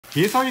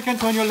Here's how you can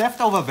turn your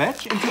leftover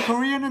veg into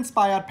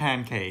Korean-inspired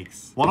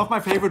pancakes. One of my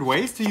favorite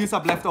ways to use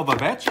up leftover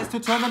veg is to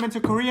turn them into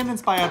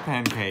Korean-inspired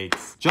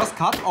pancakes. Just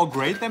cut or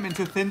grate them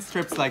into thin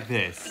strips like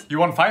this. You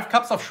want 5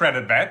 cups of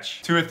shredded veg,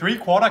 to a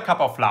 3/4 cup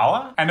of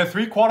flour, and a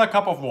 3/4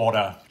 cup of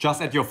water.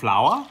 Just add your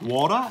flour,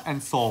 water,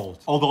 and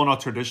salt. Although not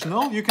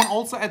traditional, you can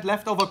also add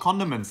leftover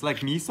condiments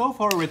like miso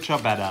for a richer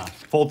batter.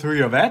 Fold through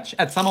your veg,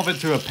 add some of it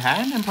to a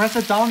pan, and press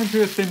it down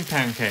into a thin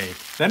pancake.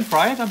 Then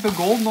fry it until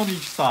golden on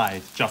each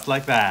side, just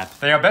like that.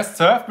 They are best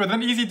served with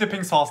an easy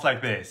dipping sauce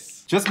like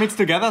this. Just mix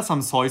together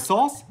some soy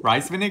sauce,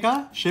 rice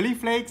vinegar, chili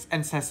flakes,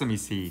 and sesame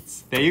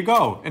seeds. There you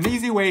go, an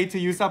easy way to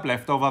use up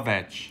leftover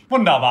veg.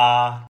 Wunderbar!